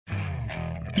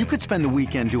You could spend the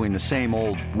weekend doing the same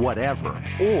old whatever,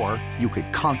 or you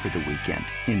could conquer the weekend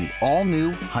in the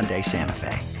all-new Hyundai Santa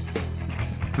Fe.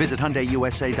 Visit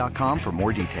HyundaiUSA.com for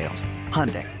more details.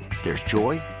 Hyundai, there's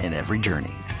joy in every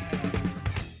journey.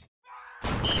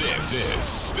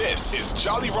 This is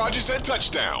Jolly Rogers and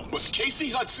Touchdown with Casey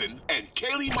Hudson and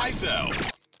Kaylee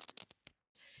Mizell.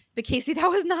 But Casey, that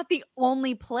was not the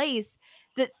only place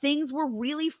that things were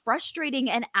really frustrating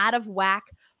and out of whack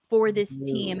for this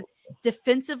team.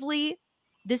 Defensively,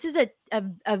 this is a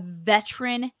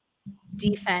veteran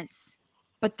defense,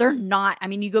 but they're not. I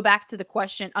mean, you go back to the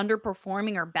question,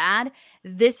 underperforming or bad.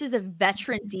 This is a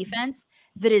veteran defense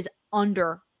that is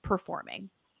underperforming.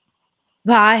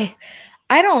 Bye.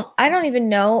 I don't even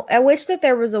know. I wish that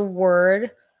there was a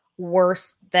word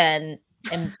worse than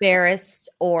embarrassed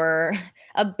or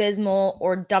abysmal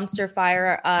or dumpster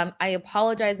fire. I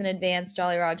apologize in advance,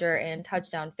 Jolly Roger and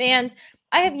Touchdown fans.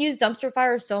 I have used dumpster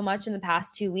fire so much in the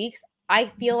past 2 weeks. I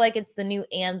feel like it's the new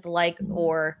and like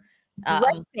or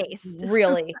based.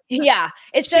 Really. Yeah.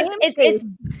 It's just it's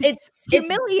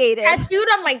humiliating. It's tattooed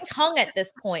on my tongue at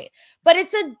this point. But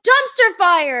it's a dumpster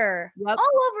fire all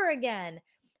over again.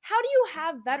 How do you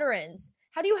have veterans?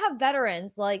 How do you have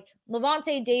veterans like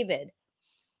Levante David,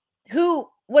 who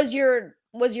was your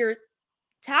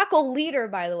tackle leader,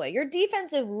 by the way, your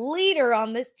defensive leader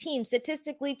on this team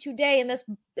statistically today in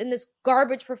this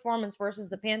garbage performance versus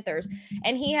the Panthers,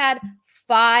 and he had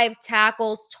 5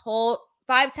 tackles, 2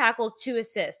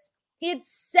 assists. He had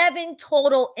 7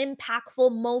 total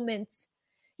impactful moments.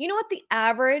 You know what the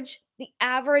average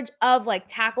of like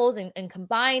tackles and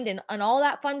combined and all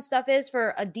that fun stuff is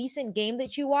for a decent game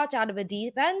that you watch out of a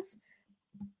defense?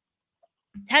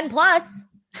 10 plus.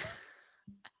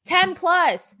 10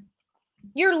 plus.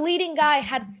 Your leading guy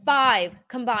had 5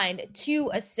 combined, 2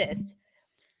 assists.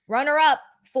 Runner up,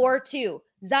 4-2.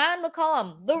 Zion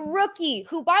McCollum, the rookie,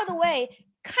 who, by the way,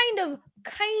 kind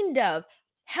of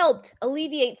helped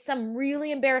alleviate some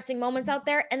really embarrassing moments out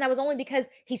there, and that was only because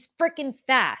he's freaking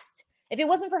fast. If it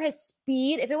wasn't for his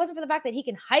speed, if it wasn't for the fact that he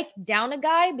can hike down a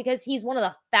guy because he's one of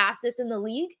the fastest in the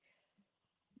league,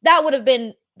 that would have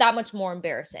been that much more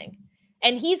embarrassing.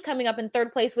 And he's coming up in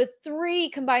 3rd place with 3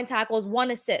 combined tackles,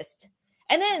 1 assist.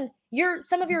 And then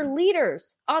some of your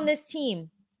leaders on this team,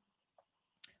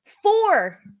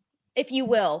 4, if you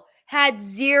will, had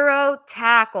 0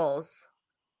 tackles.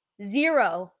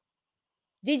 0.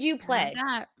 Did you play?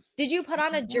 Did you put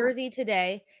on a jersey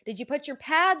today? Did you put your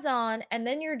pads on and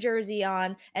then your jersey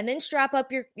on and then strap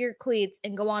up your cleats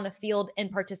and go on a field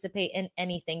and participate in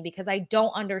anything? Because I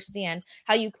don't understand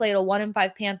how you played a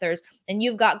 1-5 Panthers and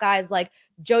you've got guys like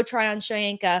Joe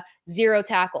Tryon-Shoyinka, 0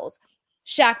 tackles.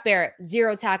 Shaq Barrett,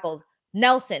 0 tackles.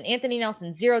 Anthony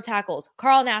Nelson, 0 tackles.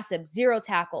 Carl Nassib, 0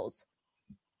 tackles.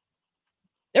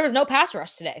 There was no pass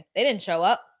rush today. They didn't show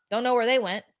up. Don't know where they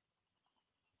went.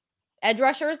 Edge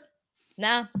rushers,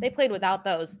 nah, they played without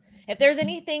those. If there's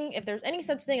any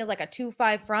such thing as like a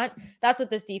 2-5 front, that's what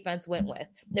this defense went with.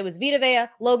 It was Vita Vea,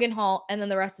 Logan Hall, and then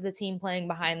the rest of the team playing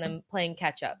behind them, playing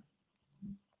catch up.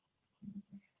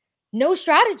 No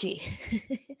strategy.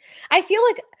 I feel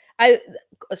like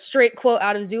a straight quote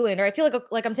out of Zoolander. I feel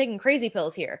like I'm taking crazy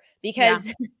pills here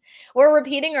because we're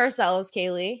repeating ourselves,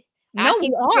 Kaylee.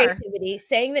 Asking for creativity,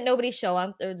 saying that nobody's showing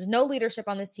up. There's no leadership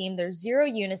on this team. There's 0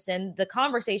 unison. The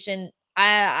conversation,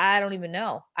 I don't even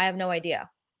know. I have no idea.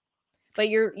 But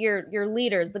your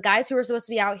leaders, the guys who are supposed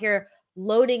to be out here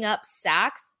loading up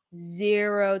sacks,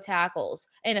 0 tackles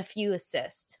and a few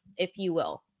assists, if you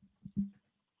will.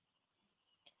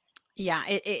 Yeah,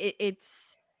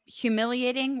 it's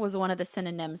humiliating was one of the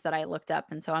synonyms that I looked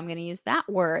up, and so I'm going to use that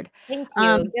word. Thank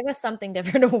you. Give us something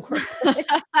different to work with.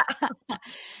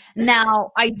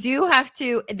 Now, I do have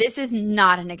to, this is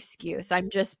not an excuse. I'm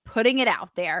just putting it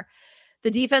out there.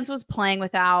 The defense was playing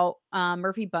without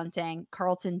Murphy Bunting,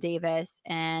 Carlton Davis,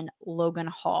 and Logan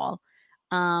Hall.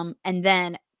 And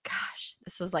then, gosh,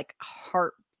 this was like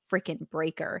heart freaking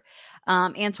breaker.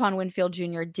 Antoine Winfield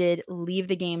Jr. did leave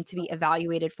the game to be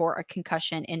evaluated for a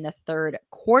concussion in the 3rd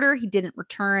quarter. He didn't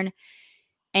return.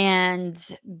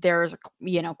 And there's,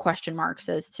 question marks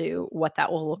as to what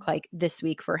that will look like this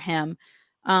week for him.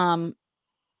 But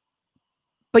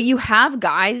you have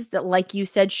guys that, like you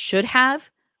said, should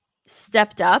have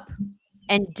stepped up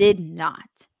and did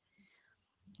not.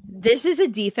 This is a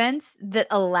defense that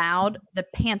allowed the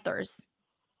Panthers,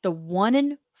 the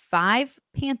 1-5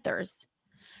 Panthers,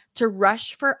 to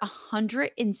rush for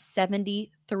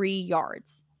 173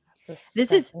 yards.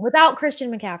 This is without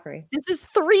Christian McCaffrey. This is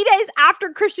 3 days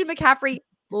after Christian McCaffrey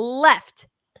left.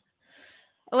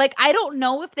 Like, I don't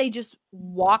know if they just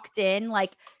walked in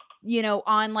like,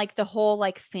 on like the whole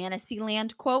like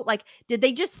Fantasyland quote, like, did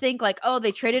they just think like, oh,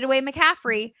 they traded away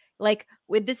McCaffrey, like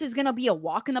this is gonna be a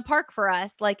walk in the park for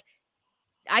us? Like,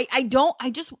 I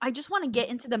just want to get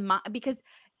into because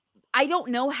I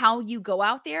don't know how you go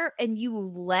out there and you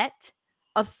let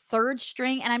a third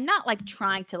string, and I'm not like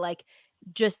trying to like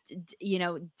just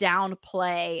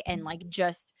downplay and like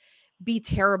just be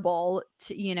terrible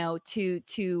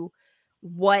to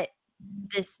what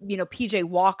this PJ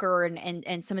Walker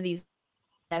and some of these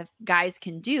guys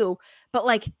can do, but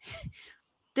like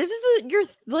this is you're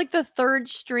like the third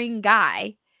string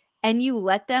guy and you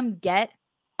let them get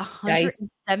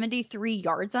 173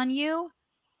 yards on you.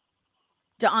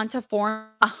 Deonta Foreman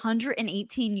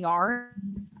 118 yards,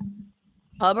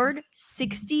 Hubbard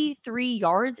 63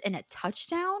 yards and a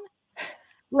touchdown.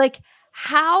 Like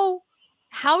how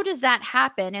does that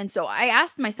happen? And so I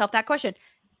asked myself that question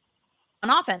on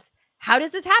offense. How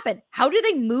does this happen? How do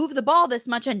they move the ball this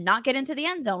much and not get into the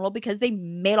end zone? Well, because they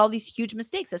made all these huge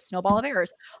mistakes, a snowball of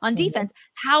errors on defense.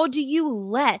 How do you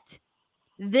let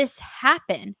this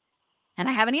happen? And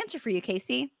I have an answer for you,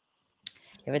 Casey.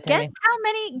 Give it to me.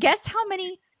 Guess how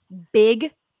many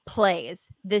big plays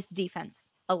this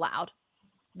defense allowed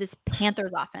this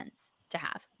Panthers offense to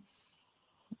have?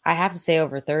 I have to say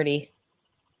over 30.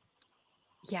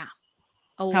 Yeah.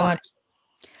 How much?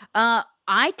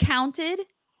 I counted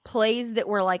plays that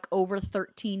were like over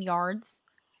 13 yards.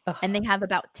 Ugh. And they have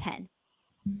about 10.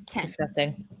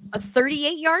 Disgusting. A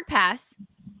 38-yard pass.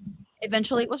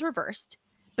 Eventually it was reversed.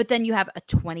 But then you have a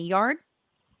 20-yard,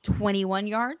 21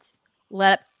 yards,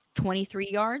 let up 23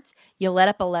 yards. You let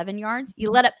up 11 yards.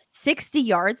 You let up 60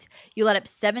 yards. You let up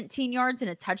 17 yards and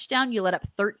a touchdown. You let up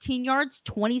 13 yards,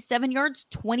 27 yards,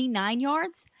 29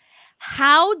 yards.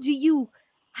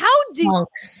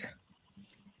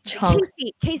 Chunks.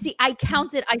 Casey, I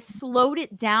counted. I slowed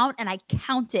it down and I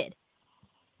counted.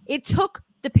 It took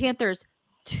the Panthers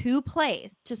 2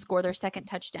 plays to score their second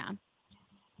touchdown.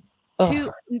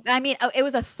 It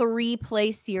was a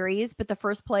 3-play series, but the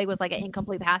first play was like an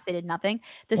incomplete pass. They did nothing.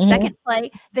 The second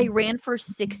play, they ran for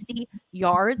 60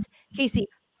 yards. Casey,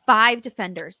 5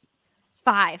 defenders.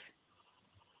 5.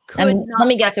 Let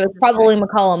me guess. It was probably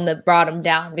McCollum that brought him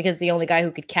down because the only guy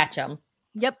who could catch him.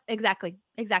 Yep, exactly.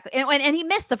 And he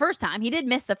missed the first time. He did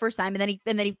miss the first time, and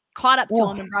then he caught up to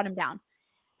him and brought him down.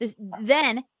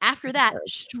 Then after that,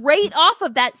 straight off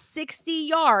of that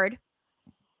 60-yard,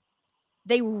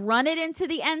 they run it into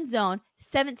the end zone.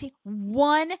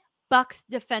 1 Bucs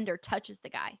defender touches the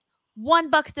guy.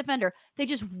 1 Bucs defender. They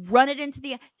just run it into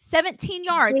the 17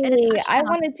 yards. Hey, and a touchdown. I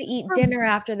wanted to eat dinner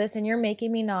after this, and you're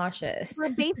making me nauseous.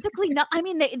 Basically, no. I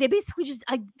mean, they basically just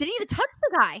didn't even touch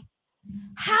the guy.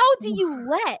 How do you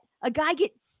let a guy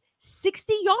get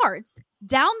 60 yards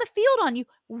down the field on you,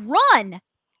 run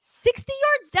 60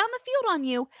 yards down the field on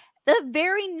you? The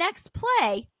very next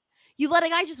play, you let a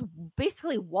guy just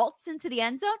basically waltz into the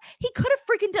end zone. He could have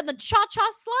freaking done the cha-cha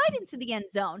slide into the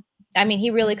end zone. I mean, he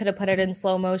really could have put it in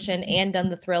slow motion and done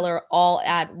the thriller all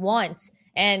at once.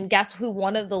 And guess who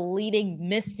one of the leading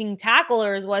missing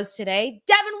tacklers was today?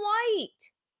 Devin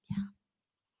White.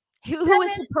 Who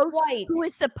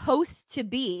is supposed to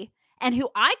be, and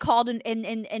who I called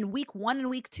in week 1 and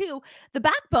week 2, the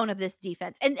backbone of this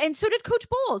defense. And so did Coach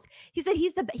Bowles. He said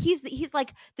he's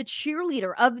like the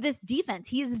cheerleader of this defense.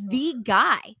 He's the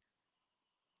guy.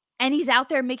 And he's out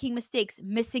there making mistakes,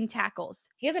 missing tackles.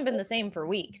 He hasn't been the same for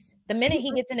weeks. The minute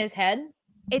he gets in his head,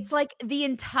 it's like the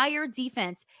entire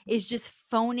defense is just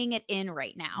phoning it in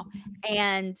right now.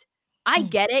 And I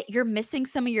get it. You're missing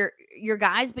some of your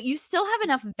guys, but you still have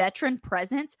enough veteran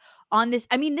presence on this.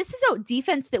 I mean, this is a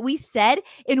defense that we said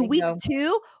in week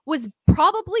 2 was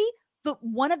probably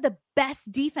one of the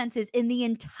best defenses in the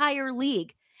entire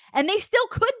league. And they still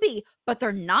could be, but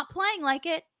they're not playing like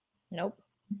it. Nope.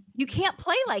 You can't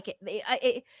play like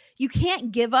it. You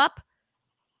can't give up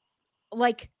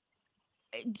like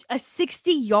a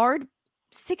 60 yards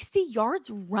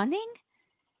running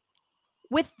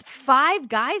with 5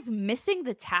 guys missing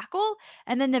the tackle,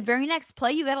 and then the very next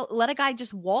play you gotta let a guy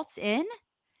just waltz in.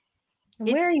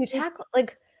 Where are you tackling?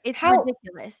 Like, it's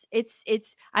ridiculous.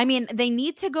 It's. I mean, they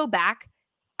need to go back.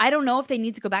 I don't know if they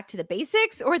need to go back to the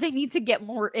basics or they need to get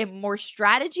more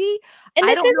strategy. And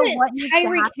this isn't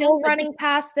Tyreek Hill running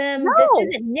past them. No, this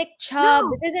isn't Nick Chubb.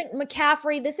 No. This isn't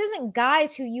McCaffrey. This isn't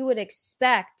guys who you would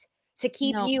expect to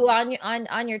keep you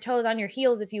on your toes, on your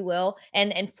heels, if you will,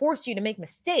 and force you to make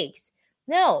mistakes.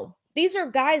 No, these are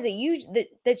guys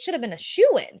that should have been a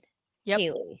shoo-in. Yep.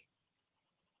 Kaylee.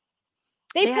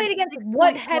 They played against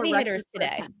what heavy hitters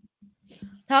today?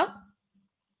 Huh?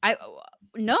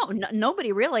 No,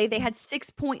 nobody really. They had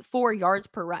 6.4 yards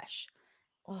per rush.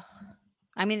 Oh,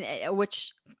 I mean,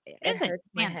 which isn't hurts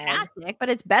my head. fantastic, but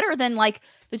it's better than like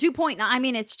the 2.9. I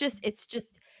mean, it's just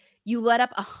you let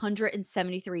up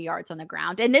 173 yards on the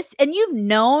ground. And you've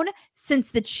known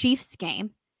since the Chiefs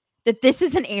game that this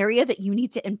is an area that you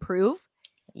need to improve.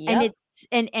 Yep.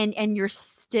 And you're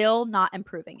still not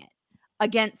improving it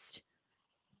against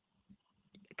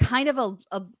kind of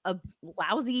a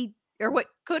lousy, or what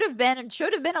could have been and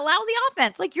should have been a lousy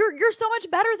offense. Like you're so much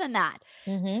better than that.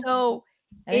 Mm-hmm. So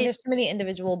I think there's too many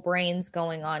individual brains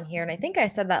going on here. And I think I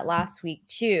said that last week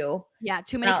too. Yeah.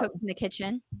 Too many cooks in the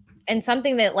kitchen. And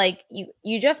something that like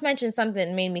you just mentioned something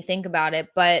that made me think about it,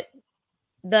 but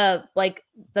the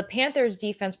Panthers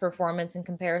defense performance in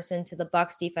comparison to the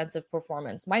Bucs defensive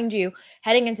performance, mind you,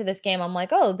 heading into this game, I'm like,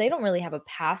 oh, they don't really have a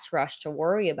pass rush to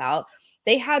worry about.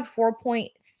 They had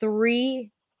 4.3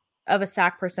 of a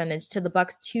sack percentage to the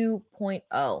Bucs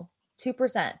 2.0.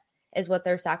 2% is what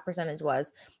their sack percentage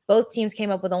was. Both teams came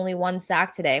up with only one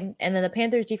sack today. And then the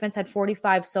Panthers defense had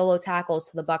 45 solo tackles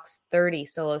to the Bucs 30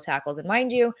 solo tackles. And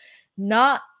mind you,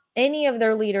 not any of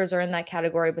their leaders are in that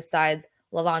category besides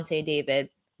Levante David,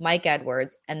 Mike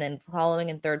Edwards, and then following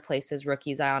in third place is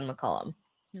rookie Zion McCollum.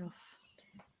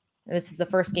 This is the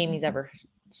first game he's ever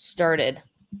started,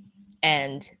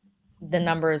 and the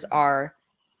numbers are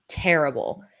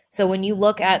terrible. So when you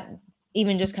look at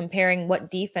even just comparing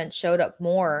what defense showed up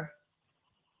more,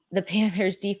 the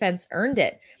Panthers defense earned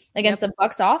it against a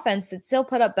Bucs offense that still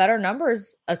put up better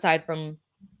numbers, aside from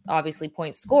obviously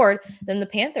points scored, than the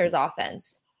Panthers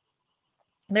offense.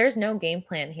 There's no game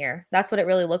plan here. That's what it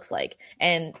really looks like.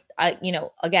 And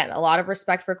again, a lot of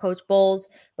respect for Coach Bowles,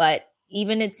 but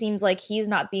even it seems like he's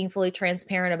not being fully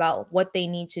transparent about what they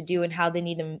need to do and how they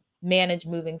need to manage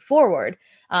moving forward.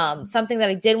 Something that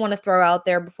I did want to throw out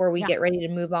there before we get ready to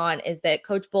move on is that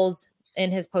Coach Bowles in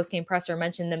his post-game presser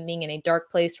mentioned them being in a dark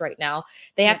place right now.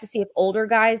 They have to see if older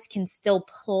guys can still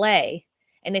play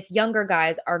and if younger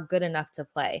guys are good enough to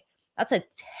play. That's a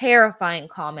terrifying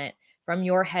comment from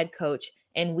your head coach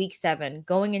in week 7,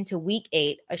 going into week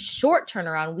 8, a short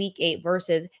turnaround week 8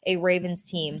 versus a Ravens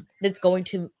team that's going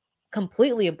to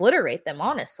completely obliterate them,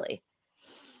 honestly.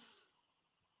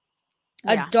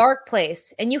 A dark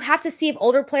place. And you have to see if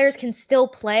older players can still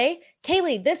play.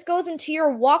 Kaylee, this goes into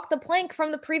your walk the plank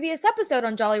from the previous episode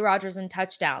on Jolly Rogers and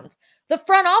Touchdowns. The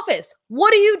front office,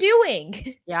 what are you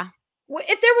doing? Yeah.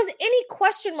 If there was any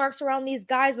question marks around these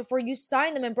guys before you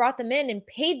signed them and brought them in and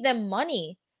paid them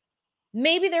money,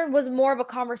 maybe there was more of a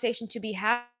conversation to be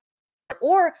had,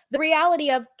 or the reality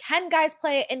of can guys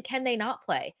play and can they not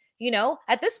play?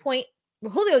 At this point,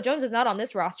 Julio Jones is not on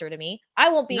this roster to me. I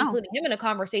won't be including him in a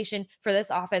conversation for this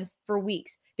offense for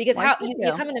weeks because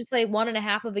you come in and play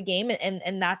 1.5 of a game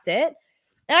and that's it.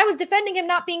 And I was defending him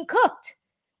not being cooked.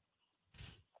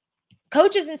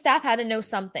 Coaches and staff had to know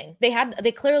something.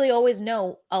 They clearly always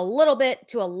know a little bit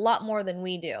to a lot more than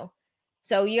we do.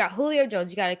 So you got Julio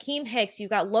Jones, you got Akeem Hicks, you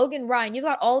got Logan Ryan, you've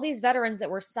got all these veterans that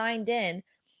were signed in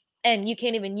and you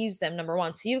can't even use them, number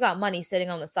one. So you've got money sitting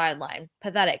on the sideline.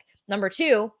 Pathetic. Number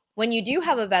two, when you do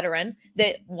have a veteran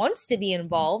that wants to be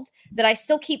involved, that I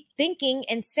still keep thinking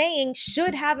and saying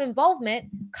should have involvement,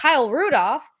 Kyle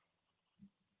Rudolph,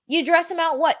 you dress him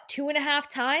out, 2.5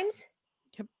 times?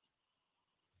 Yep.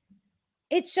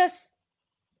 It's just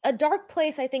a dark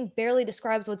place, I think, barely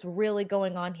describes what's really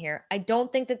going on here. I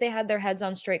don't think that they had their heads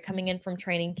on straight coming in from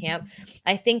training camp.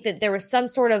 I think that there was some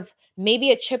sort of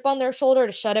maybe a chip on their shoulder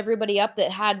to shut everybody up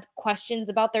that had questions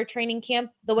about their training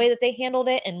camp, the way that they handled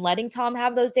it and letting Tom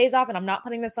have those days off. And I'm not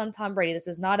putting this on Tom Brady. This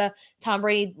is not a Tom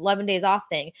Brady 11 days off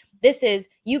thing. This is,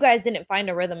 you guys didn't find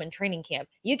a rhythm in training camp.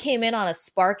 You came in on a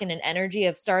spark and an energy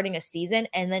of starting a season,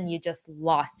 and then you just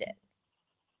lost it.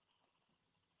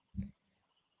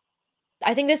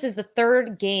 I think this is the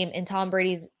third game in Tom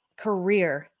Brady's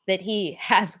career that he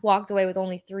has walked away with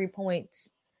only 3 points.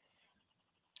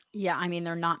 Yeah, I mean,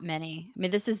 they're not many. I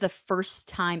mean, this is the first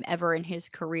time ever in his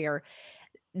career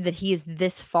that he is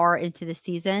this far into the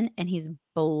season and he's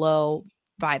below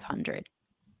 500.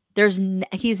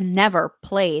 He's never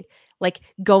played like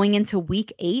going into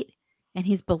week 8 and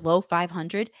he's below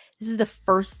 500. This is the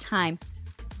first time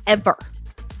ever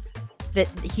that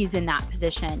he's in that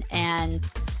position. And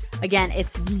again,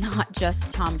 it's not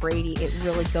just Tom Brady. It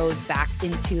really goes back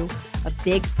into a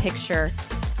big picture